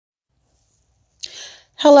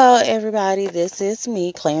Hello, everybody. This is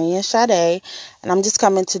me, Clarion Sade, and I'm just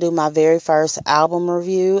coming to do my very first album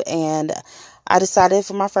review. And I decided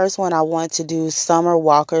for my first one, I want to do Summer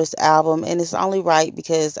Walker's album, and it's only right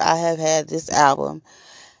because I have had this album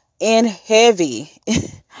in heavy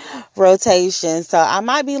rotation. So I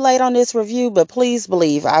might be late on this review, but please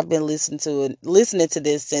believe I've been listening to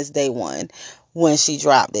this since day one when she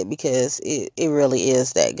dropped it because it really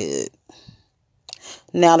is that good.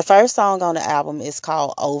 Now, the first song on the album is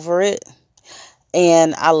called Over It.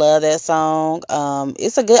 And I love that song. I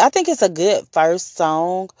think it's a good first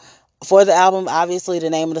song for the album. Obviously, the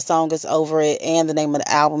name of the song is Over It, and the name of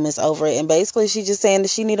the album is Over It. And basically, she's just saying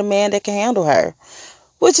that she need a man that can handle her,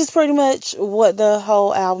 which is pretty much what the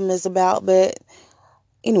whole album is about. But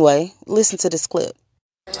anyway, listen to this clip.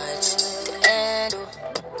 Breaking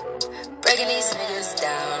these niggas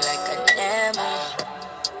down like a hammer.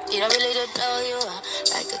 You don't really just blow you out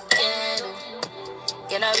like a candle.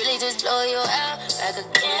 Can I really just blow you out like a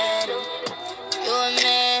candle? You a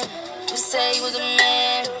man, you say you was a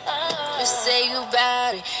man. You say you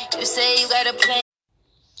bout it, you say you got a plan.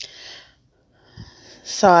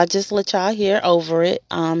 So I just let y'all hear Over It.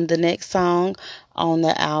 The next song on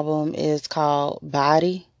the album is called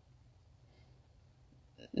Body.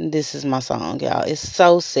 This is my song, y'all. It's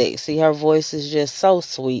so sexy. Her voice is just so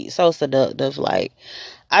sweet, so seductive. Like,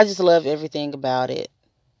 I just love everything about it.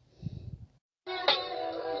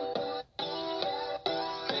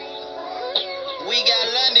 We got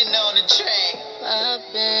London on the track.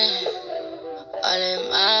 I've been all in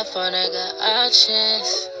my phone, I got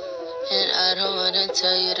options. And I don't wanna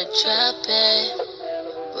tell you to drop it,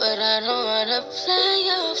 but I don't wanna play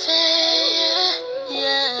your face.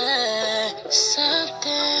 Yeah,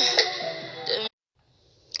 something.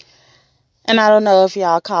 And I don't know if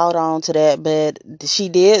y'all caught on to that, but she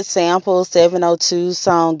did sample 702's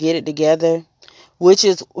song Get It Together, which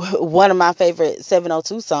is one of my favorite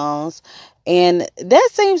 702 songs. And that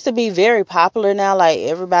seems to be very popular now. Like,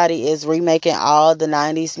 everybody is remaking all the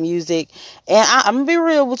 90s music. And I'm going to be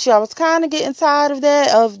real with you. I was kind of getting tired of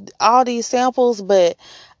that, of all these samples. But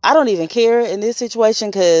I don't even care in this situation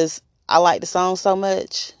because I like the song so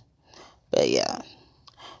much. But yeah.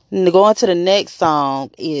 Going to the next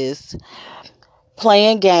song is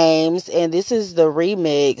Playing Games, and this is the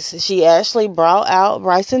remix. She actually brought out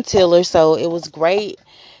Bryson Tiller, so it was great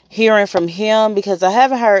hearing from him because I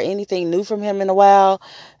haven't heard anything new from him in a while.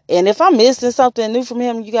 And if I'm missing something new from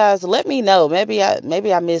him, you guys let me know. Maybe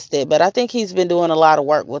I missed it, but I think he's been doing a lot of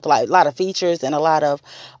work with, like, a lot of features and a lot of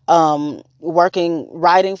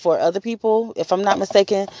writing for other people, if I'm not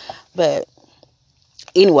mistaken. But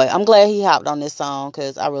anyway, I'm glad he hopped on this song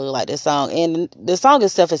because I really like this song. And the song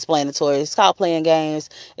is self-explanatory. It's called Playing Games.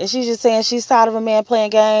 And she's just saying she's tired of a man playing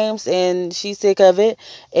games and she's sick of it.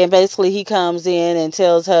 And basically he comes in and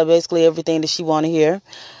tells her basically everything that she want to hear.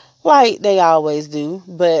 Like they always do.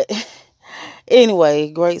 But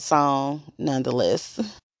anyway, great song nonetheless.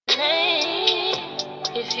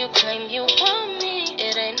 If you claim you want me,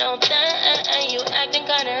 it ain't no that. You acting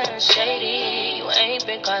kinda shady. You ain't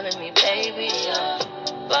been calling me baby,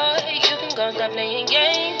 but you can go stop playing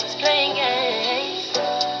games, playing games.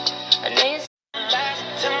 I know you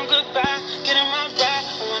tell them goodbye, get in my ride.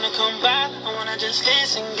 I wanna come by, I wanna just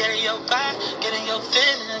listen, get in your vibe, get in your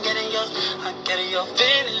feelings, get in your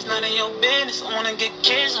feelings, not in your business. I wanna get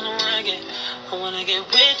kissed, I wanna get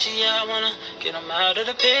with you, yeah. I wanna get them out of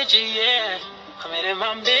the picture, yeah. I made it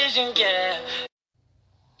my vision, yeah.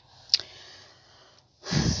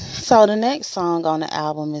 So the next song on the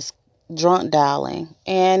album is Drunk Dialing.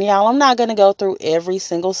 And y'all, I'm not going to go through every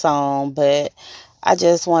single song, but I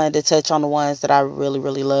just wanted to touch on the ones that I really,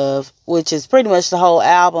 really love, which is pretty much the whole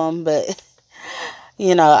album. But,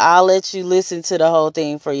 I'll let you listen to the whole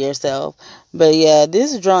thing for yourself. But yeah,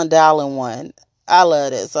 this Drunk Dialing one, I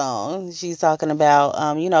love that song. She's talking about,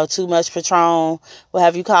 too much Patron will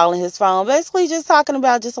have you calling his phone. Basically just talking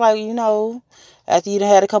about just like, after you done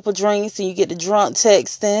had a couple drinks and you get the drunk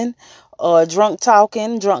texting or drunk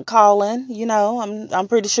talking, drunk calling, I'm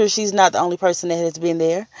pretty sure she's not the only person that has been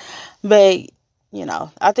there. But,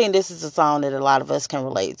 I think this is a song that a lot of us can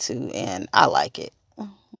relate to, and I like it.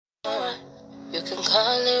 You can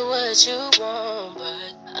call it what you want,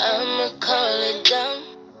 but I'ma call it dumb.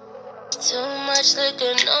 Too much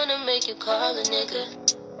liquor known to make you call a nigga,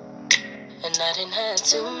 and I didn't have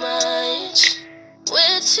too much.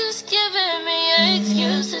 Which is giving me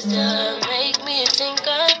excuses to make me think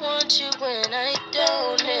I want you when I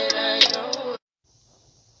don't, and I know.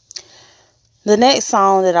 The next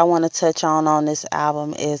song that I want to touch on this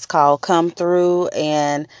album is called Come Through,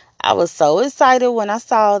 and I was so excited when I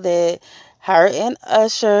saw that Her and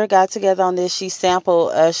Usher got together on this. She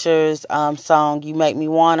sampled Usher's song "You Make Me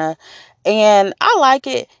Wanna," and I like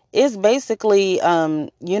it. It's basically,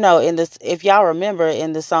 in this. If y'all remember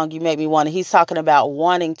in the song "You Make Me Wanna," he's talking about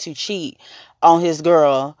wanting to cheat on his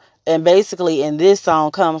girl, and basically in this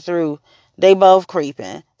song, "Come Through," they both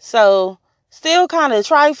creeping. So still kind of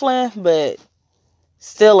trifling, but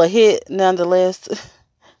still a hit nonetheless.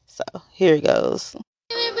 So here it goes.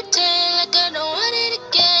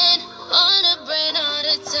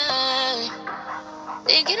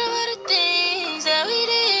 Thinking about the things that we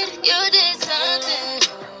did, you did something.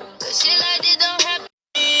 Cause shit like this don't happen.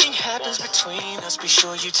 Happens between us. Be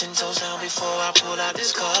sure you 10 toes down before I pull out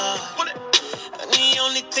this car. And the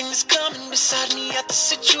only thing that's coming beside me at the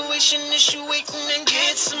situation is you waiting and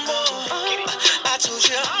get some more. I told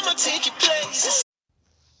you I'ma take your place.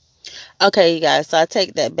 Okay, you guys, so I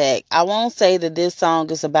take that back. I won't say that this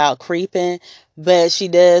song is about creeping, but she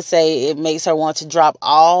does say it makes her want to drop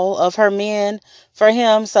all of her men for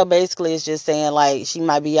him. So basically, it's just saying, like, she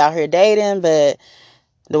might be out here dating, but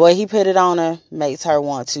the way he put it on her makes her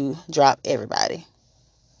want to drop everybody.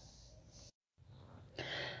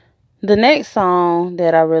 The next song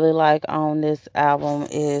that I really like on this album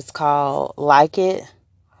is called Like It,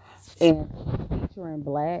 and featuring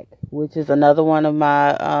Black, which is another one of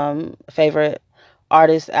my favorite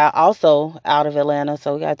artists, also out of Atlanta.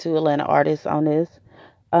 So we got two Atlanta artists on this.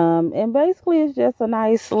 And basically it's just a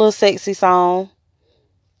nice little sexy song.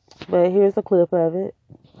 But here's a clip of it.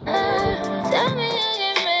 Tell me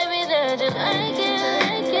again, baby, that you like it,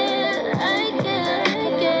 like it,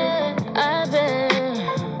 like it. I've been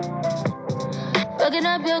fucking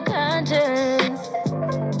up your conscience.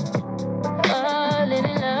 Falling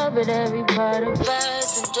in love with every part of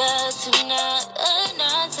us, and just not a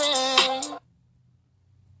nonsense.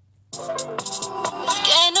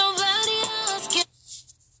 Can't nobody else get.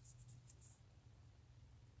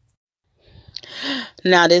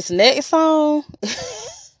 Now this next song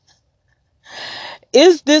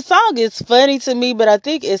this song is funny to me, but I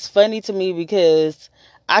think it's funny to me because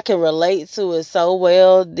I can relate to it so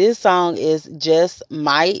well. This song is Just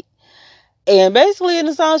Might. And basically in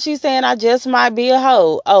the song she's saying I just might be a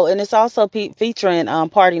hoe. Oh, and it's also featuring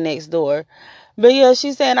Party Next Door. But yeah,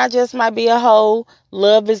 she's saying I just might be a hoe.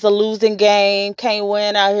 Love is a losing game. Can't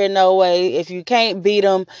win out here no way. If you can't beat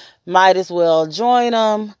them, might as well join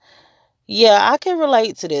them. Yeah, I can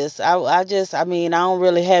relate to this. I mean, I don't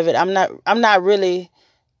really have it. I'm really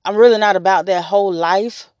not about that whole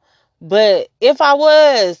life. But if I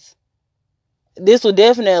was, this would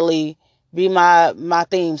definitely be my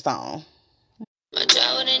theme song. My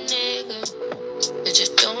child with a nigga, it's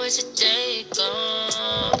just don't waste a day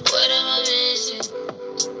gone. What am I missing?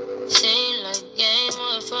 Seem like game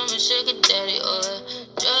on from a sugar daddy or a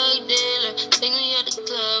drug dealer. Take me at the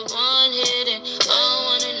club, one hit and I don't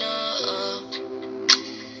wanna know.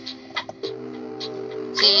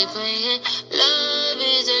 Keep playing, love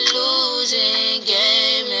is a losing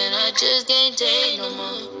game, and I just can't take no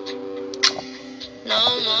more, no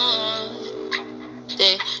more.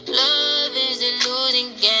 They love is a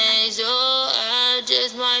losing game, so I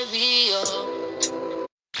just might be your.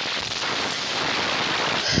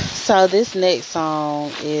 So this next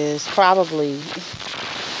song is probably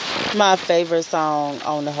my favorite song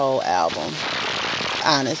on the whole album.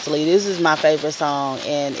 Honestly, this is my favorite song,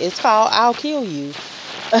 and it's called "I'll Kill You."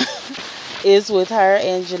 It's with her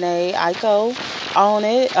and Jhené Aiko on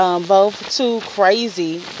it. Both two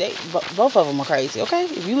crazy. Both of them are crazy. Okay,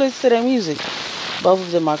 if you listen to their music, both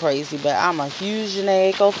of them are crazy. But I'm a huge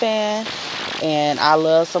Jhené Aiko fan, and I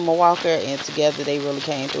love Summer Walker, and together they really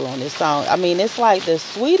came through on this song. I mean, it's like the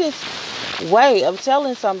sweetest way of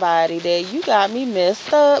telling somebody that you got me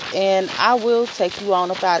messed up and I will take you on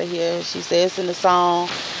up out of here. She says in the song,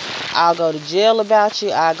 I'll go to jail about you,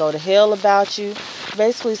 I'll go to hell about you.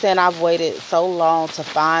 Basically saying I've waited so long to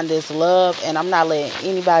find this love and I'm not letting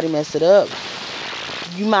anybody mess it up.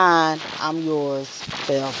 You mine, I'm yours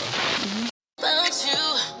forever. About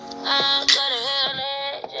you, I got a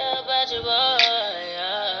hell about your boy.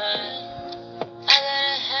 I got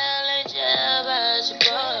a hell about your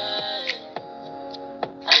boy.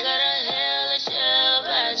 I got a hell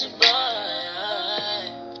about your boy.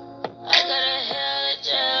 I got a hell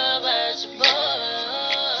about your boy.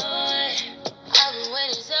 I've been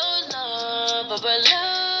waiting so long for a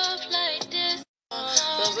love like this. For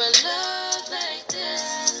a love like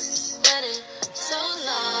this. Waiting so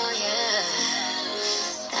long, yeah.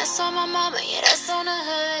 That's on my mama, yeah, that's on the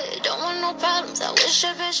hood. Don't want no problems, I wish a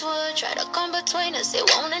bitch would. Try to come between us, it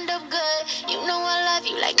won't end up good. You know I love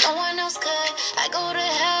you like no one else could. I go to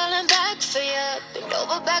hell and back for you. Bend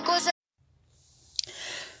over backwards.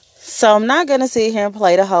 So I'm not gonna sit here and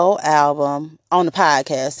play the whole album on the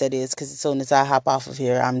podcast, that is, because as soon as I hop off of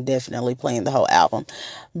here, I'm definitely playing the whole album.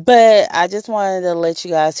 But I just wanted to let you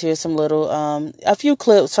guys hear some little, a few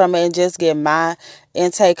clips from it and just get my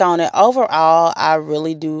intake on it. Overall, I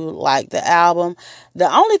really do like the album. The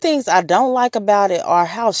only things I don't like about it are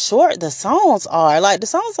how short the songs are. Like, the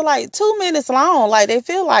songs are like 2 minutes long. Like, they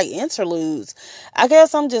feel like interludes. I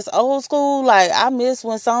guess I'm just old school. Like, I miss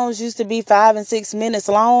when songs used to be 5 and 6 minutes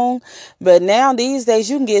long. But now these days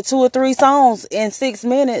you can get 2 or 3 songs in 6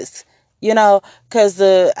 minutes, because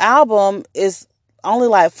the album is only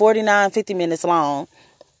like 49, 50 minutes long.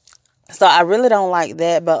 So I really don't like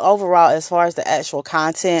that. But overall, as far as the actual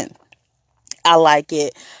content, I like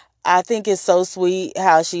it. I think it's so sweet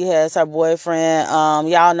how she has her boyfriend.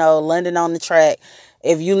 Y'all know London on the Track.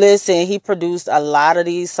 If you listen, he produced a lot of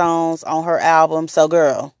these songs on her album. So,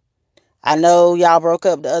 girl, I know y'all broke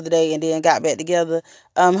up the other day and then got back together.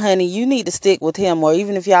 Honey, you need to stick with him, or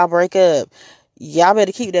even if y'all break up, y'all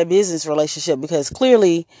better keep that business relationship, because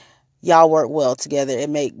clearly y'all work well together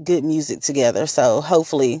and make good music together. So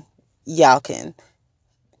hopefully y'all can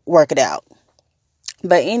work it out.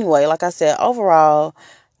 But anyway, like I said, overall,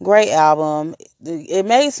 great album. It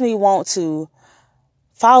makes me want to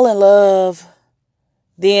fall in love.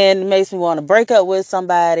 Then it makes me want to break up with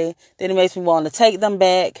somebody. Then it makes me want to take them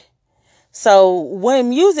back. So when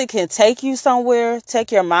music can take you somewhere,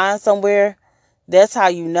 take your mind somewhere, that's how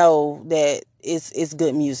you know that it's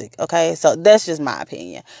good music. Okay, so that's just my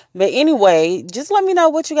opinion. But anyway, just let me know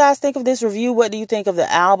what you guys think of this review. What do you think of the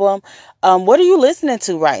album? What are you listening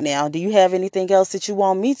to right now? Do you have anything else that you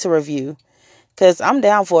want me to review? Because I'm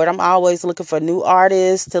down for it. I'm always looking for new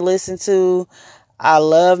artists to listen to. I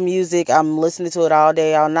love music. I'm listening to it all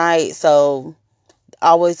day, all night. So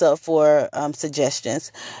always up for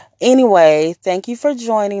suggestions. Anyway, thank you for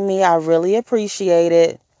joining me. I really appreciate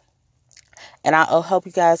it. And I hope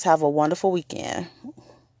you guys have a wonderful weekend.